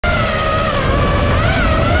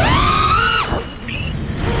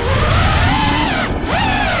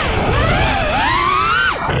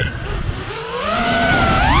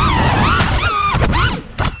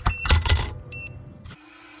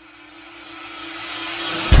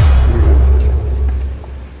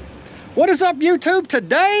What is up, YouTube?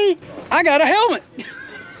 Today, I got a helmet.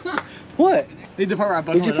 What? Need the part where I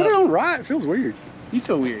Did you put it on right? It feels weird. You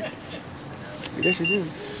feel weird. I guess you do.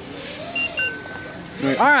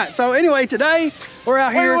 All right, so anyway, today, we're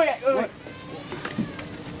out here. Wait.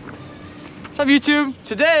 What's up, YouTube?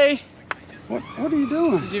 Today. What are you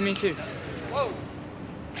doing? Did you me too? Whoa.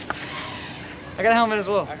 I got a helmet as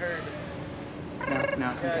well. I heard.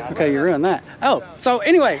 No. Okay, you ruined that. Oh, so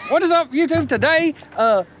anyway, what is up, YouTube? Today,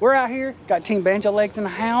 we're out here. Got Team Banjo Legs in the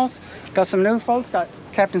house. Got some new folks. Got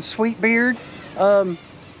Captain Sweetbeard. I'm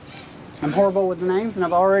horrible with the names, and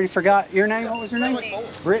I've already forgot your name. What was your name?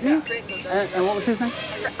 Brittany. And what was his name?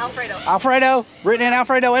 Alfredo. Alfredo. Brittany and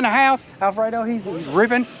Alfredo in the house. Alfredo, he's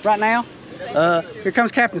ripping right now. Here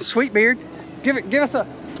comes Captain Sweetbeard. Give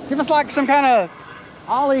us like some kind of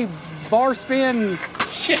ollie bar spin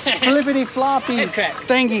flippity floppy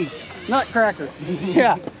thingy nutcracker.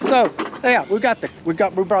 Yeah. So yeah, we brought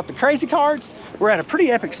the crazy carts. We're at a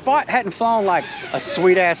pretty epic spot. Hadn't flown like a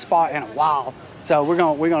sweet ass spot in a while. So we're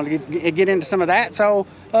gonna get into some of that. So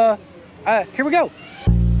here we go.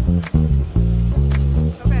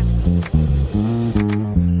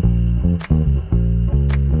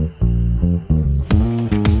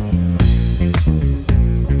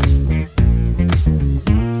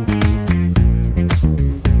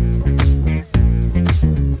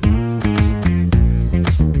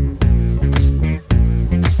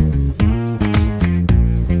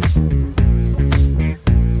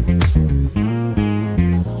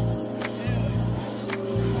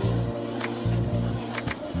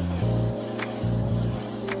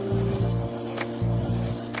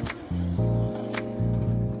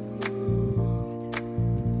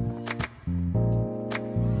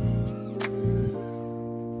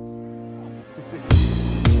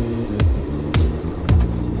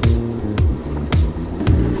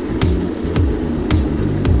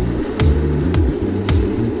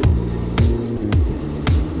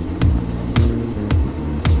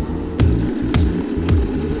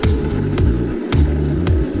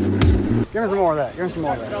 Give me some more of that. Give me some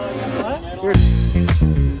more of that. What?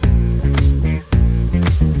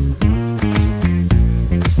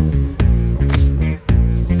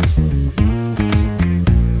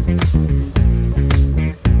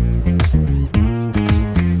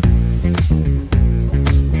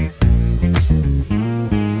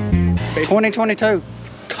 $2022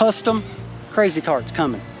 custom crazy carts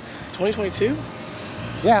coming. 2022?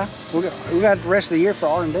 Yeah, we got the rest of the year for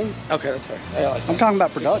R&D. Okay, that's fair. I'm talking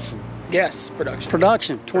about production. Yes, production.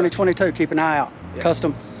 Production 2022. Keep an eye out. Yeah.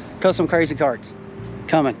 Custom crazy carts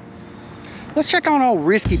coming. Let's check on old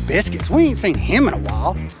Risky Biscuits. We ain't seen him in a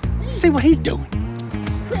while. Let's see what he's doing.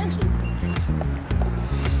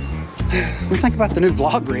 What do you think about the new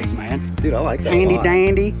vlog rig, man? Dude, I like that. Handy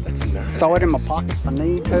dandy. That's nice. Throw it in my pocket if I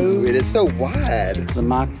need to. Dude, it's so wide.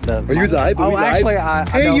 Are you live? Oh, actually, I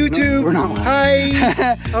hey, don't YouTube. Know. We're not live.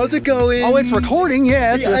 Hi. How's it going? Oh, it's recording.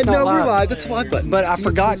 Yes. Yeah, I know we're live. It's a live button. But I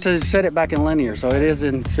forgot to set it back in linear, so it is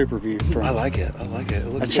in Superview. I like it. I like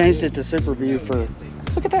it. I changed it to Superview for.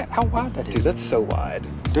 Look at that. How wide that is. Dude, that's so wide.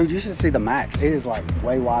 Dude, you should see the max. It is like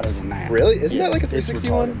way wider than that. Really? Isn't that like a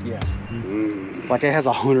 361? Yeah. Like it has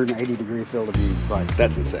a 180-degree field of view. Like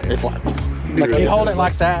that's insane. It's like you hold it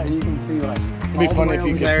like that, and you can see like. It'd be funny if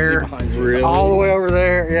you could see behind you. Really? All the way over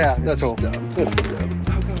there. Yeah, that's cool. Dumb. That's dumb.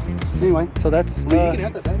 Anyway, so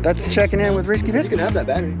that's checking in with Risky Biscuits. You can have that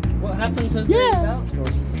battery. What happened to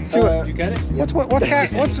See what? Did you get it?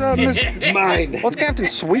 What's Captain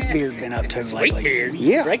Sweetbeard been up to lately? Sweetbeard?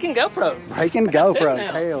 Yeah. Breaking GoPros. Breaking GoPros.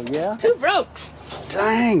 Hell yeah. 2 brokes.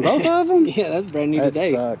 Dang, both of them? Yeah, that's brand new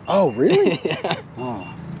today. Oh, really? Yeah.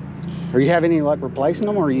 Oh. Are you having any luck replacing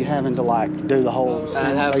them, or are you having to like do the whole I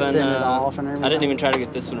haven't. send it off and everything? I didn't even try to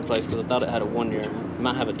get this one replaced because I thought it had a 1 year. It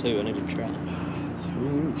might have a 2. I need to try.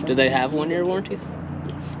 Do they have 1 year warranties?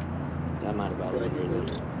 Yes. I might have bought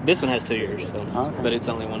it. This one has 2 years, so but it's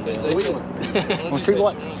only 1 day. Well, see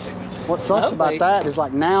what sucks about that is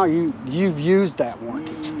like now you've used that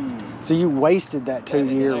warranty. So you wasted that 2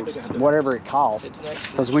 years, whatever it costs.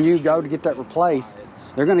 Because when you go to get that replaced,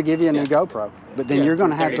 they're going to give you a new GoPro, but then you're going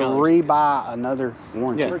to have to re-buy another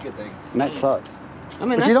warranty, and that sucks. I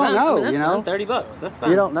mean, but you don't know, that's you know. $30, that's fine.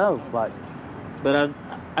 You don't know, like. But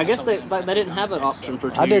I guess they didn't have an option for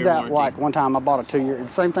 2 year I did that warranty. like one time. I bought a 2 year. The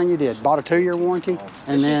same thing you did. Bought a 2 year warranty,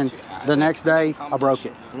 and then the next day I broke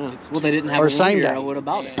it. Yeah. Well, they didn't have or a 1 same year. day. I would have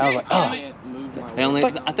bought it. I was like, oh. They only,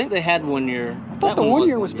 I think they had 1 year. I thought the 1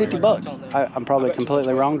 year was $50. I'm probably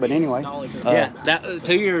completely wrong, but anyway. Yeah, that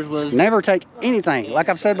 2 years was. Never take anything. Like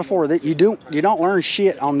I've said before, that you don't learn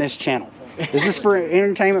shit on this channel. This is for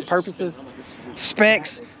entertainment purposes,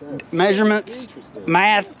 specs, measurements,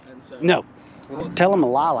 math, No. Tell them a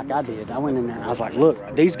lie like I did. I went in there and I was like,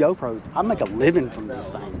 look, these GoPros, I make a living from these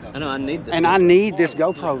things. I know, I need this. And I need this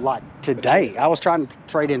GoPro like today. I was trying to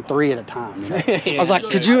trade in 3 at a time. You know? I was like,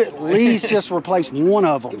 could you at least just replace one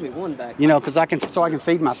of them? Give me one back. You know, because I can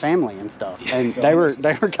feed my family and stuff. And they were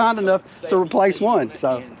kind enough to replace one.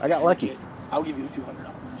 So I got lucky. I'll give you the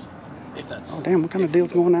 $200 if that's. Oh damn, what kind of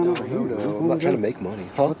deal's going on over here? No, I'm not trying to make money,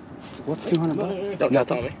 huh? What's $200? Don't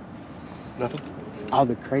tell me. Nothing. Oh,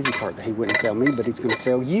 the crazy part that he wouldn't sell me, but he's going to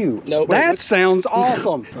sell you. Nope. That sounds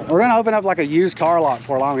awesome. We're going to open up like a used car lot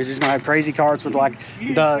before long. He's just going to have crazy carts with like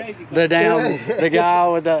the guy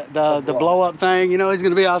with the blow up thing. You know, he's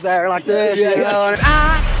going to be out there like this. You know?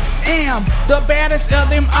 I am the baddest of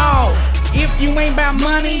them all. If you ain't about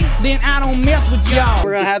money, then I don't mess with y'all.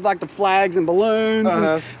 We're going to have like the flags and balloons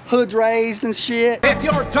and hoods raised and shit. If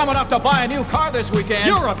you're dumb enough to buy a new car this weekend,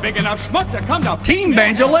 you're a big enough schmuck to come to Team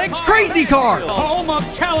Banjo Legs Crazy Cars. home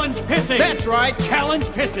of challenge pissing. That's right, challenge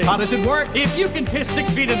pissing. How does it work? If you can piss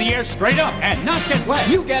 6 feet in the air straight up and not get wet,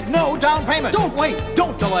 you get no down payment. Don't wait.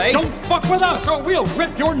 Don't delay. Don't fuck with us or we'll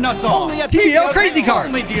rip your nuts off. Only a TBL Crazy Cars.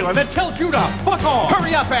 Only dealer that tells you to fuck off.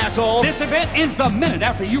 Hurry up, asshole. This event ends the minute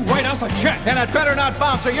after you write us a check. And it better not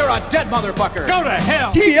bounce or you're a dead motherfucker. Go to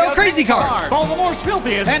hell. TBL Crazy Cars. Baltimore's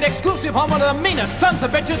filthiest and exclusive home of the meanest sons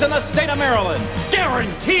of bitches in the state of Maryland.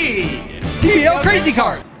 Guaranteed. TBL Crazy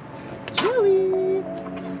Cars.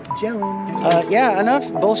 Yeah, enough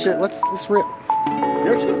bullshit. Let's rip.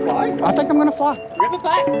 You're actually gonna fly? I think I'm going to fly. Rip it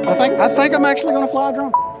back. I think I'm actually going to fly a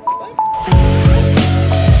drone.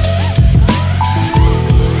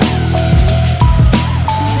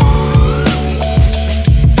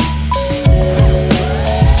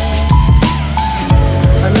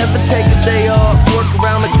 Take a day off, work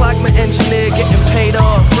around the clock, my engineer getting paid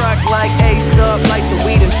off. Rock like Ace up, like the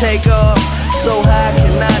weed and take off. So high,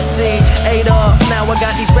 cannot see Adolf. Now I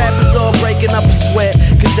got these rappers all breaking up a sweat.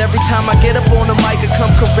 Cause every time I get up on the mic I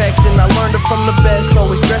come correct. And I learned it from the best,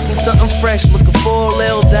 always dressing something fresh. Looking for a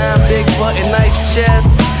little dime, big butt and nice chest.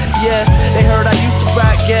 Yes, they heard I used to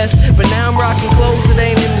rock guests, but now I'm rocking clothes that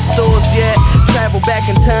ain't in the stores yet. Travel back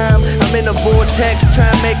in time, I'm in a vortex,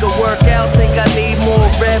 trying to make it work out, think I need more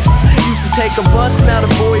reps. Used to take a bus, now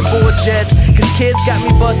the boy board jets. Cause kids got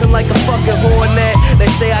me bustin' like a fucking hornet.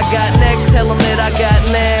 They say I got next, tell them that I got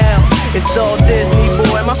now. It's all Disney,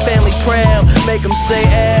 boy, my family proud. Make them say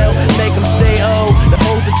L, make them say O. The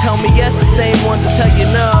hoes that tell me yes, the same ones that tell you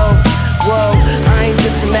no. Whoa, I ain't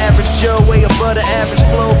just an average Joe, way above the average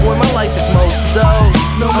flow. Boy, my life is most dope.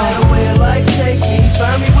 No matter where life takes me,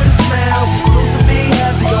 find me with a smile. Be soon to be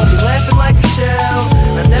happy, don't be laughing like a child.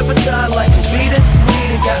 I never thought life would be this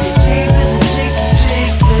sweet. It got me cheesing from cheek to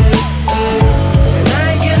cheek, and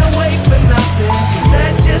I ain't gonna wait for nothing, cause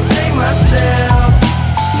that just ain't my style.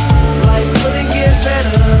 Life couldn't get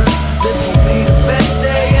better, this gon' be the best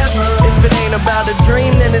day ever. If it ain't about a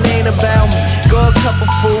dream, then it ain't about me. Go a couple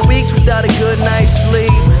full weeks without a good night's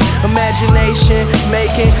sleep. Imagination,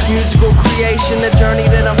 making musical creation. The journey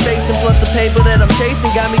that I'm facing, plus the paper that I'm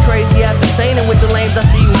chasing, got me crazy after saying it with the lames. I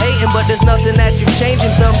see you hating, but there's nothing that you're changing.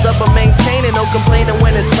 Thumbs up, I'm maintaining, no complaining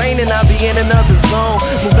when it's raining. I'll be in another zone.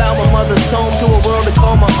 Move out my mother's home to a world to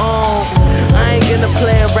call my own. I ain't gonna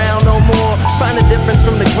play around no more. Find the difference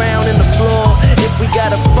from the ground and the floor. If we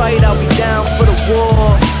gotta fight, I'll be down for the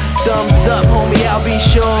war. Thumbs up, homie, I'll be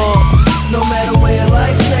sure. No matter where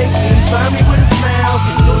life takes me, find me with a smile.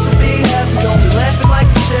 Be soon to be happy, don't be laughing like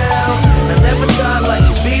a child. I never thought life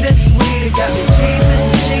could be this sweet. It got me cheesing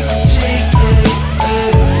from cheek to cheek,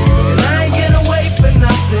 and I ain't gonna wait for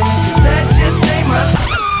nothing, cause that just ain't my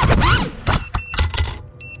style.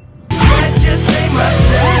 That just ain't my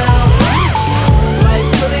style. Life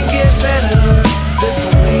couldn't get better, this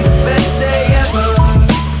gon' be the best day ever.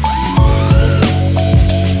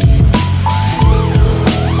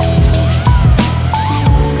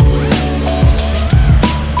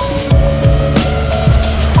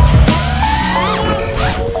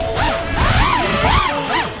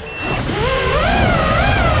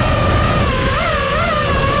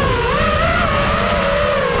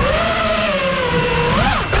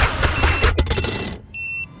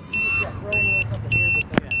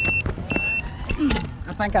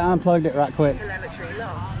 I think I unplugged it right quick.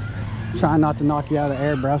 Trying not to knock you out of the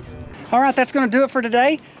air, bro. All right, that's gonna do it for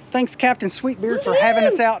today. Thanks, Captain Sweetbeard, for having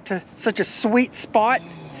us out to such a sweet spot.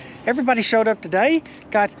 Everybody showed up today.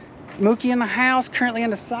 Got Mookie in the house, currently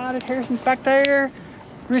undecided. Harrison's back there.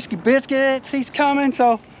 Risky Biscuits, he's coming.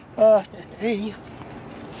 So, hey.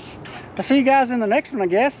 I'll see you guys in the next one, I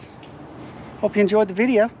guess. Hope you enjoyed the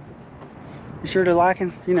video. Be sure to like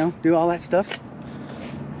and, you know, do all that stuff.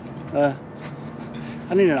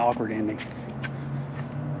 I need an awkward ending.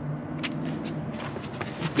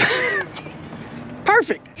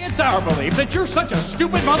 Perfect. It's our belief that you're such a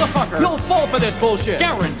stupid motherfucker. You'll fall for this bullshit.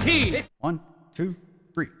 Guaranteed. 1, 2,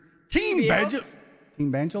 3. Team Banjo.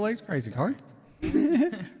 Team Banjo Legs Crazy Cards.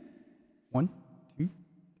 1, 2,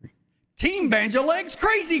 3. Team Banjo Legs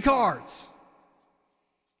Crazy Cards.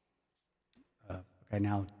 Okay,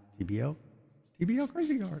 now TBL. TBL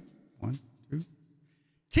Crazy Card. 1, 2.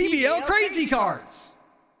 TBL Crazy Cards.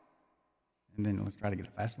 And then let's try to get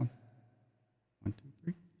a fast one. 1,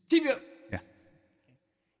 2, 3. TBL. Yeah.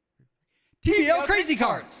 TBL Crazy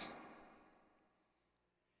Cards.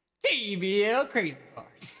 TBL crazy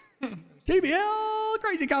cards. TBL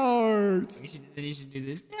Crazy Cards. You should do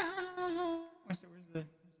this. Yeah.